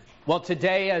Well,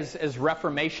 today, as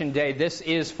Reformation Day, this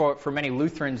is for many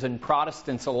Lutherans and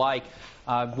Protestants alike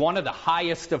one of the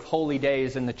highest of holy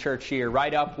days in the church year,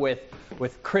 right up with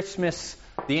Christmas,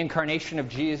 the incarnation of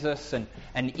Jesus,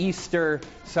 and Easter,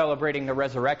 celebrating the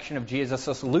resurrection of Jesus.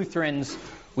 As Lutherans,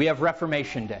 we have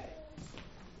Reformation Day.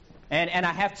 And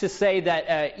I have to say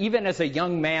that even as a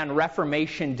young man,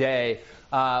 Reformation Day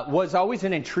was always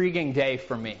an intriguing day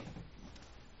for me.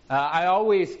 I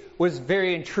always was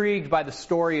very intrigued by the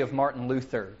story of Martin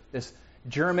Luther, this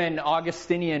German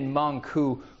Augustinian monk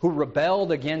who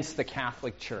rebelled against the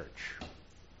Catholic Church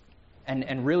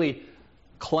and really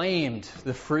claimed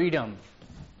the freedom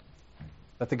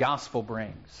that the gospel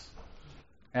brings.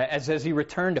 As he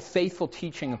returned to faithful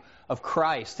teaching of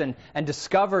Christ and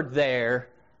discovered there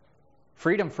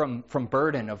freedom from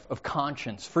burden of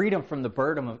conscience, freedom from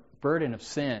the burden of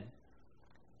sin.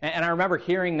 And I remember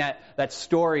hearing that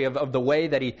story of the way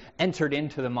that he entered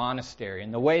into the monastery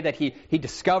and the way that he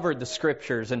discovered the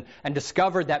Scriptures and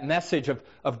discovered that message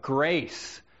of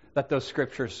grace that those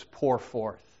Scriptures pour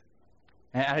forth.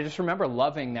 And I just remember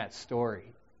loving that story.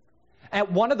 And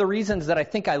one of the reasons that I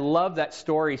think I love that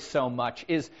story so much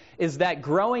is that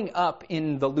growing up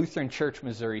in the Lutheran Church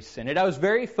Missouri Synod, I was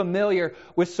very familiar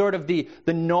with sort of the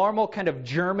normal kind of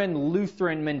German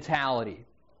Lutheran mentality.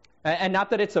 And not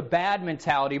that it's a bad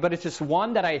mentality, but it's just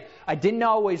one that I didn't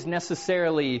always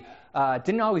necessarily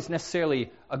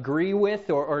agree with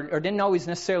or didn't always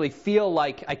necessarily feel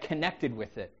like I connected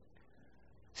with it.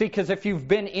 See, because if you've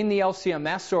been in the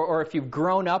LCMS or if you've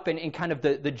grown up in kind of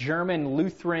the German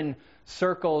Lutheran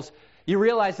circles, you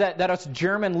realize that us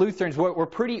German Lutherans, we're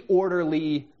pretty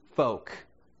orderly folk.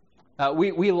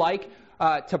 We like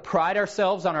to pride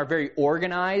ourselves on our very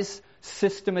organized,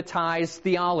 systematized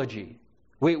theology.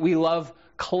 We love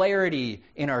clarity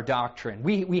in our doctrine.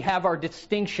 We have our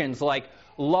distinctions like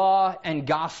law and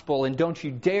gospel, and don't you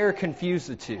dare confuse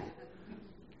the two.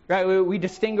 Right? We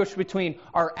distinguish between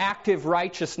our active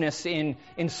righteousness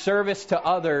in service to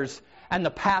others and the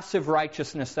passive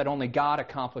righteousness that only God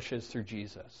accomplishes through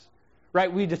Jesus.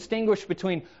 Right? We distinguish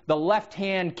between the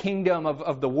left-hand kingdom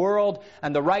of the world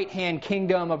and the right-hand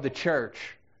kingdom of the church.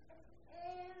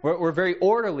 We're very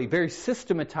orderly, very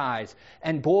systematized,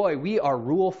 and boy, we are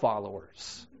rule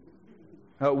followers.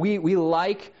 We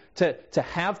like to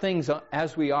have things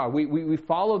as we are. We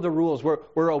follow the rules.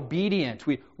 We're obedient.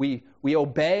 We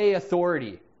obey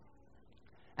authority.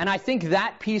 And I think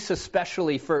that piece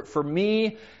especially for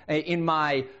me in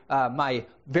my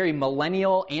very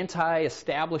millennial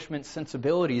anti-establishment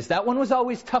sensibilities, that one was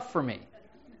always tough for me.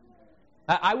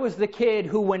 I was the kid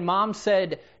who, when mom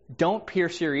said, "Don't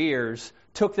pierce your ears,"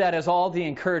 took that as all the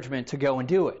encouragement to go and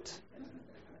do it.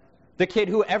 The kid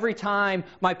who every time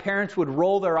my parents would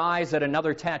roll their eyes at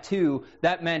another tattoo,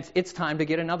 that meant it's time to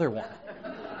get another one.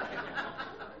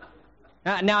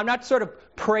 Now, I'm not sort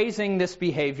of praising this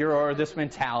behavior or this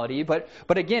mentality, but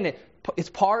again, it's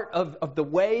part of the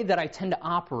way that I tend to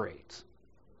operate.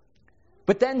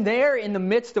 But then there, in the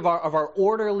midst of our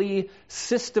orderly,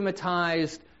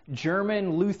 systematized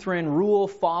German Lutheran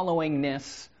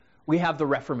rule-followingness, we have the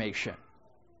Reformation.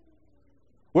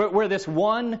 Where this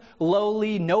one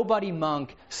lowly, nobody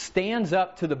monk stands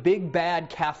up to the big, bad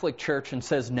Catholic Church and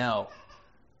says no.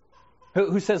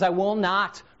 Who says, "I will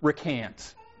not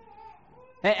recant."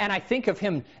 And I think of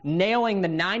him nailing the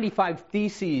 95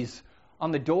 Theses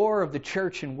on the door of the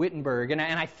church in Wittenberg. And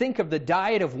I think of the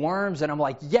Diet of Worms, and I'm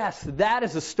like, yes, that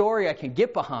is a story I can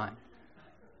get behind.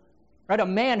 Right? A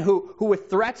man who with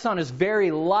threats on his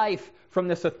very life from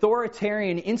this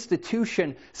authoritarian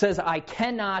institution says, "I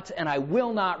cannot and I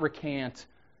will not recant.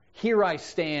 Here I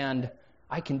stand.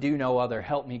 I can do no other.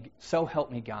 Help me, so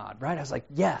help me God." Right? I was like,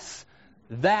 yes,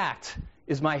 that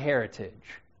is my heritage.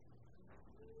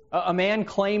 A man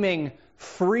claiming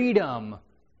freedom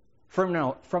from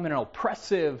an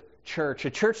oppressive church, a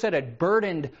church that had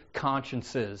burdened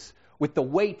consciences with the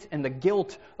weight and the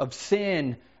guilt of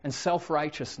sin and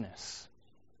self-righteousness,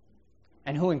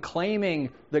 and who in claiming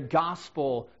the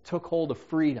gospel took hold of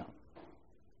freedom.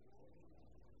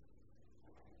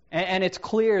 And it's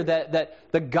clear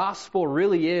that the gospel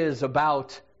really is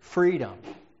about freedom.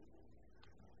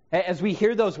 As we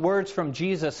hear those words from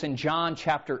Jesus in John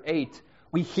chapter 8,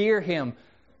 we hear him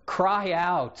cry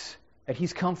out that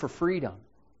he's come for freedom.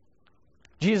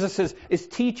 Jesus is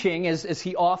teaching, as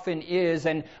he often is,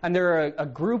 and there are a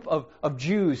group of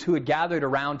Jews who had gathered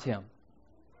around him.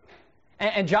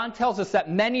 And John tells us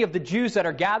that many of the Jews that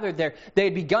are gathered there, they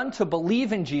had begun to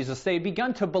believe in Jesus. They had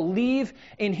begun to believe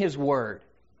in his word.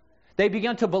 They had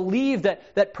begun to believe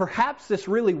that perhaps this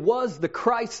really was the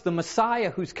Christ, the Messiah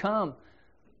who's come.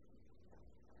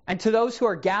 And to those who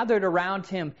are gathered around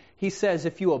him, he says,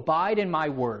 if you abide in my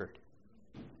word,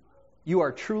 you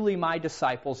are truly my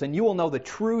disciples, and you will know the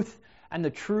truth, and the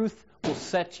truth will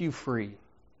set you free.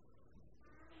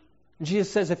 And Jesus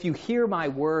says, if you hear my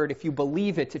word, if you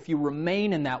believe it, if you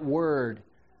remain in that word,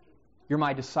 you're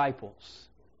my disciples.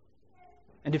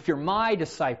 And if you're my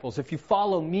disciples, if you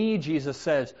follow me, Jesus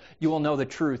says, you will know the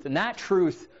truth. And that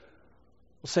truth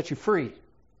will set you free.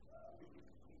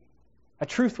 That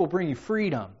truth will bring you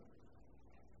freedom.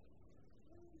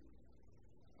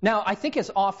 Now, I think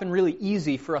it's often really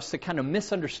easy for us to kind of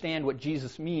misunderstand what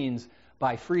Jesus means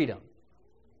by freedom.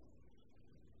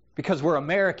 Because we're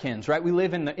Americans, right? We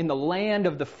live in the land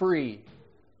of the free.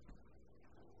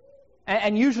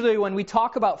 And usually when we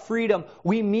talk about freedom,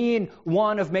 we mean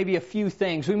one of maybe a few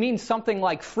things. We mean something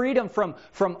like freedom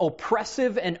from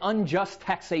oppressive and unjust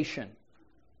taxation.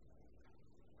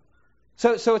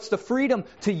 So it's the freedom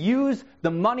to use the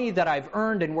money that I've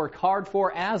earned and worked hard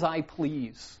for as I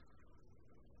please.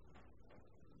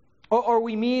 Or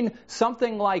we mean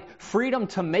something like freedom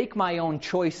to make my own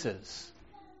choices.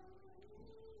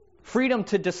 Freedom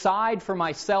to decide for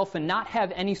myself and not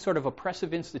have any sort of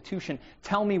oppressive institution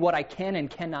tell me what I can and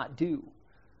cannot do.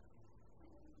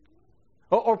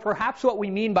 Or perhaps what we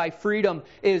mean by freedom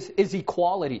is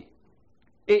equality.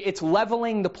 It's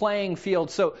leveling the playing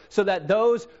field so that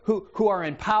those who are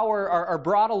in power are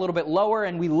brought a little bit lower,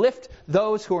 and we lift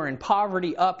those who are in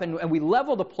poverty up, and we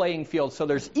level the playing field so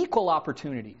there's equal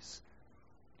opportunities.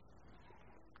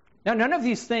 Now, none of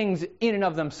these things in and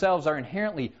of themselves are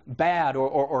inherently bad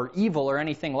or evil or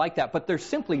anything like that, but they're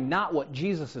simply not what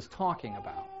Jesus is talking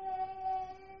about.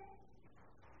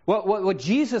 What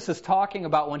Jesus is talking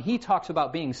about when he talks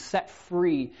about being set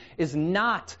free is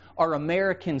not our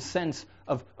American sense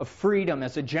of freedom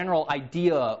as a general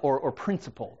idea or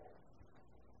principle.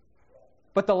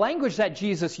 But the language that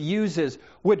Jesus uses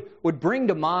would bring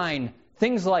to mind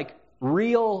things like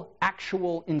real,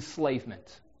 actual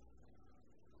enslavement.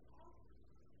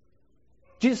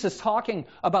 Jesus is talking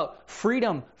about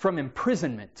freedom from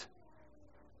imprisonment.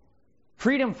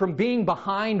 Freedom from being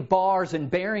behind bars and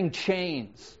bearing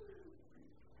chains.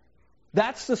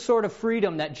 That's the sort of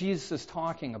freedom that Jesus is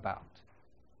talking about.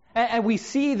 And we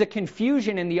see the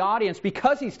confusion in the audience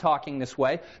because he's talking this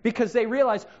way, because they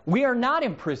realize we are not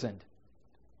imprisoned.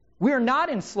 We are not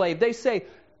enslaved. They say,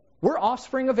 we're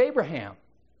offspring of Abraham.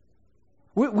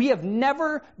 We have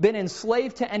never been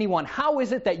enslaved to anyone. How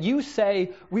is it that you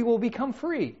say we will become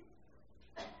free?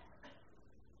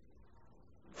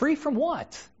 Free from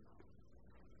what?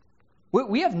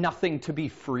 We have nothing to be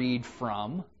freed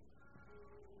from.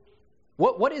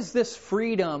 What is this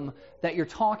freedom that you're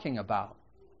talking about?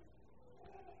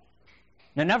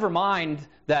 Now, never mind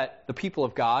that the people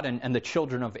of God and the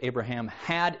children of Abraham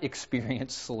had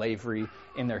experienced slavery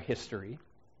in their history.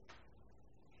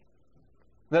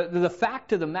 The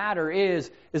fact of the matter is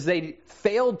they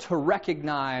failed to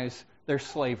recognize their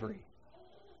slavery.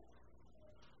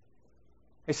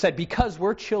 They said, because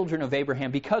we're children of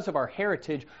Abraham, because of our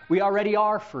heritage, we already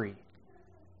are free.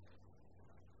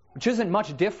 Which isn't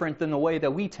much different than the way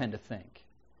that we tend to think.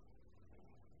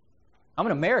 I'm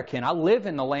an American. I live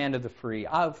in the land of the free.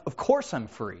 Of course I'm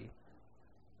free.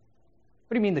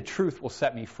 What do you mean the truth will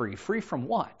set me free? Free from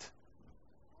what?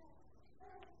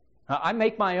 I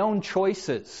make my own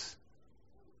choices.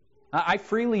 I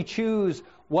freely choose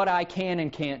what I can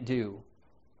and can't do.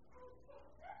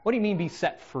 What do you mean be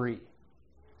set free?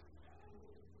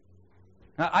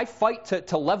 I fight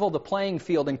to level the playing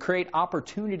field and create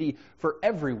opportunity for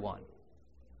everyone.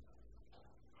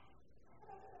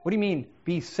 What do you mean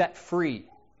be set free?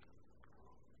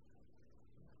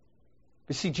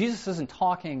 But see, Jesus isn't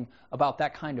talking about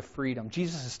that kind of freedom.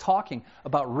 Jesus is talking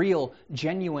about real,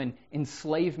 genuine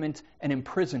enslavement and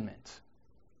imprisonment.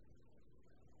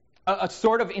 A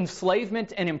sort of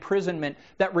enslavement and imprisonment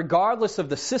that regardless of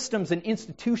the systems and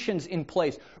institutions in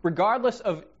place, regardless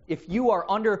of if you are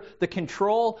under the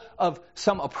control of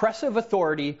some oppressive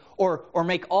authority or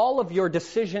make all of your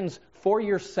decisions for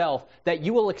yourself, that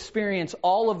you will experience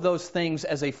all of those things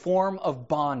as a form of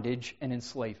bondage and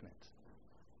enslavement.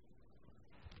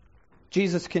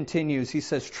 Jesus continues, he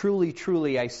says, truly,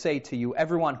 truly, I say to you,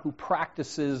 everyone who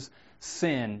practices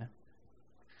sin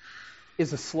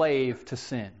is a slave to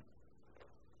sin.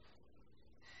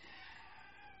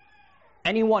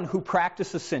 Anyone who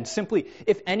practices sin, simply,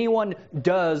 if anyone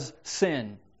does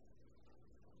sin,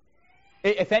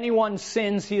 if anyone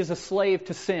sins, he is a slave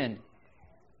to sin.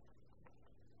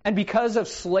 And because of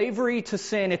slavery to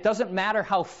sin, it doesn't matter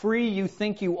how free you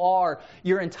think you are,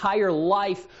 your entire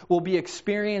life will be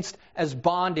experienced as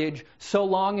bondage so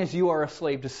long as you are a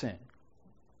slave to sin.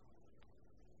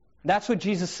 That's what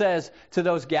Jesus says to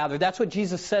those gathered. That's what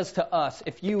Jesus says to us.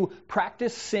 If you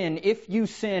practice sin, if you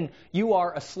sin, you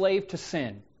are a slave to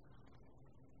sin.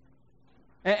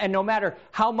 And no matter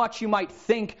how much you might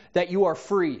think that you are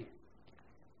free,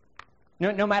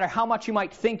 no matter how much you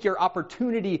might think your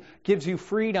opportunity gives you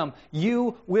freedom,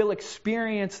 you will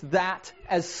experience that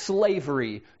as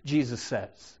slavery, Jesus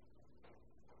says.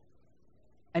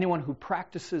 Anyone who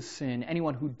practices sin,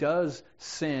 anyone who does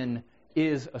sin,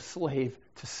 is a slave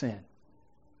to sin.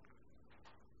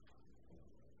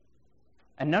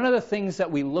 And none of the things that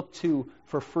we look to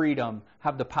for freedom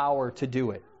have the power to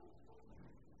do it.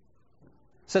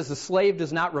 It says the slave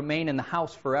does not remain in the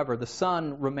house forever. The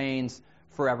son remains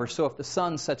forever. So if the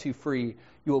Son sets you free,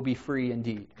 you will be free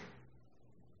indeed.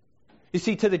 You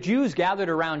see, to the Jews gathered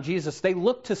around Jesus, they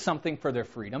looked to something for their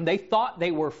freedom. They thought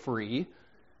they were free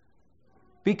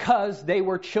because they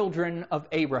were children of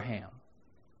Abraham.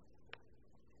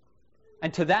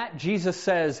 And to that, Jesus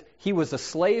says, he was a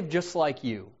slave just like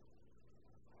you.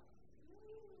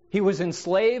 He was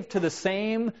enslaved to the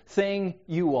same thing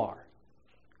you are.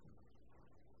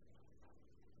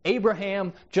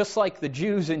 Abraham, just like the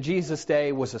Jews in Jesus'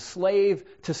 day, was a slave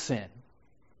to sin.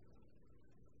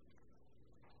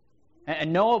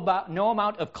 And no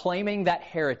amount of claiming that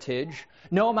heritage,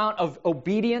 no amount of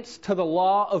obedience to the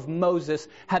law of Moses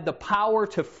had the power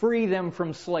to free them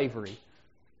from slavery.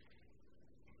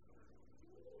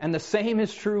 And the same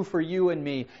is true for you and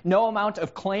me. No amount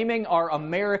of claiming our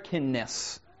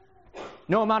Americanness,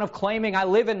 no amount of claiming I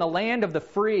live in the land of the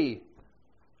free,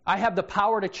 I have the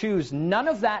power to choose. None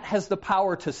of that has the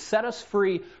power to set us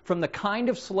free from the kind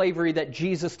of slavery that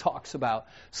Jesus talks about,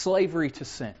 slavery to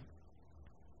sin.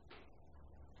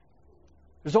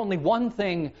 There's only one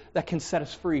thing that can set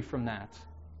us free from that,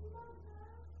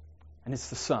 and it's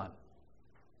the Son.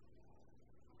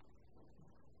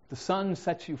 If the Son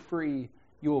sets you free,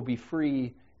 you will be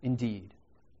free indeed.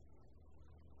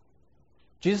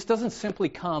 Jesus doesn't simply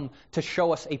come to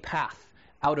show us a path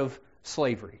out of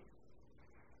slavery.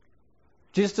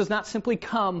 Jesus does not simply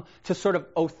come to sort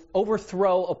of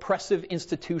overthrow oppressive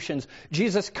institutions.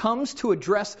 Jesus comes to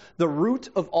address the root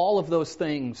of all of those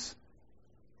things.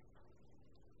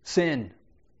 Sin.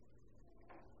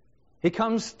 He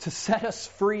comes to set us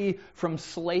free from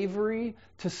slavery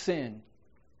to sin.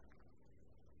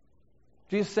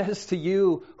 Jesus says to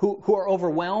you who are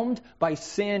overwhelmed by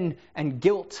sin and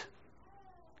guilt,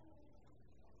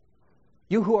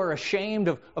 you who are ashamed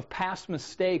of past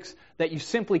mistakes that you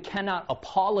simply cannot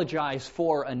apologize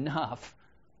for enough,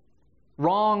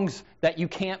 wrongs that you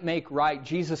can't make right,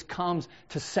 Jesus comes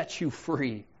to set you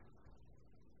free.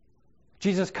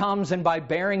 Jesus comes and by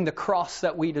bearing the cross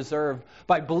that we deserve,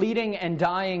 by bleeding and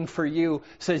dying for you,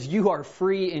 says you are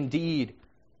free indeed.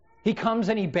 He comes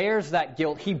and he bears that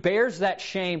guilt. He bears that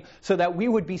shame so that we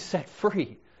would be set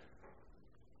free.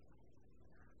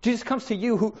 Jesus comes to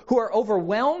you who are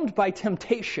overwhelmed by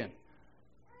temptation.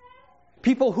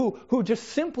 People who just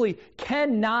simply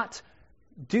cannot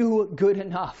do good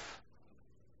enough.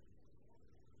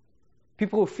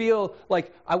 People who feel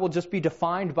like I will just be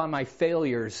defined by my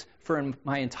failures for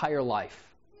my entire life.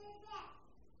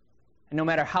 And no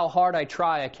matter how hard I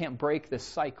try, I can't break this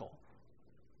cycle.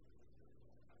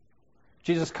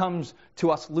 Jesus comes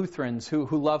to us Lutherans who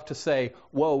love to say,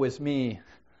 woe is me,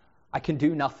 I can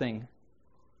do nothing.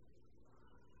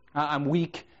 I'm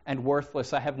weak and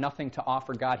worthless. I have nothing to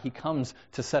offer God. He comes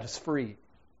to set us free.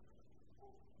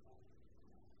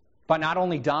 By not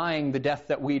only dying the death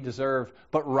that we deserve,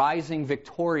 but rising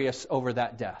victorious over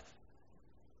that death.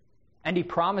 And he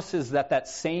promises that that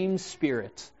same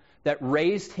Spirit that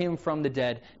raised him from the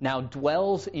dead now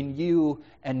dwells in you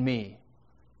and me.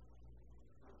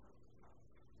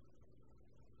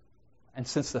 And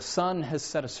since the Son has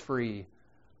set us free,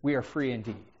 we are free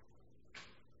indeed.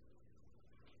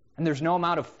 And there's no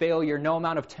amount of failure, no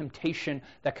amount of temptation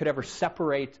that could ever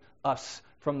separate us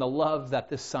from the love that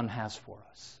this Son has for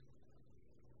us.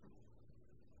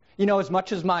 You know, as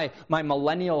much as my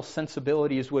millennial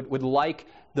sensibilities would like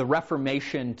the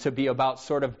Reformation to be about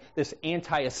sort of this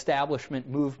anti-establishment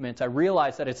movement, I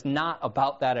realize that it's not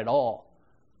about that at all.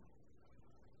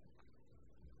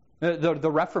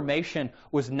 The Reformation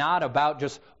was not about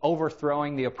just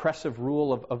overthrowing the oppressive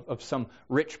rule of some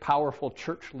rich, powerful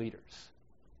church leaders.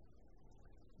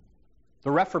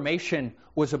 The Reformation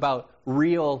was about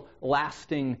real,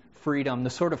 lasting freedom, the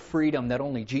sort of freedom that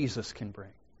only Jesus can bring.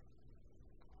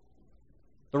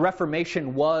 The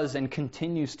Reformation was and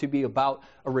continues to be about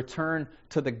a return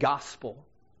to the gospel.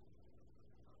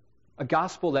 A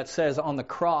gospel that says on the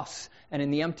cross and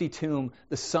in the empty tomb,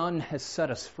 the Son has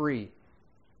set us free.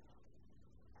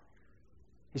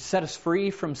 He set us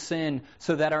free from sin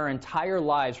so that our entire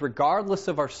lives, regardless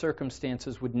of our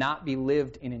circumstances, would not be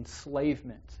lived in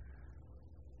enslavement.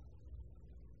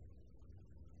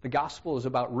 The gospel is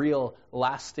about real,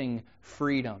 lasting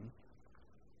freedom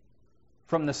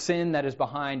from the sin that is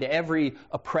behind every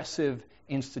oppressive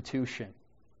institution,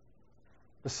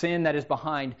 the sin that is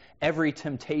behind every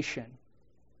temptation,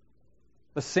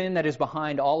 the sin that is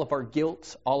behind all of our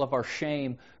guilt, all of our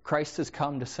shame. Christ has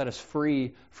come to set us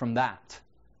free from that.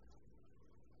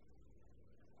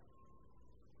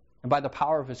 And by the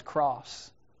power of his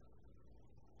cross,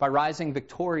 by rising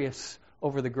victorious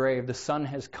over the grave, the Son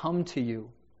has come to you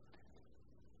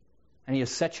and he has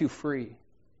set you free.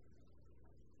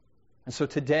 And so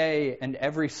today and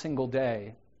every single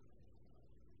day,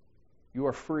 you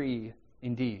are free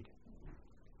indeed.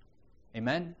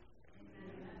 Amen?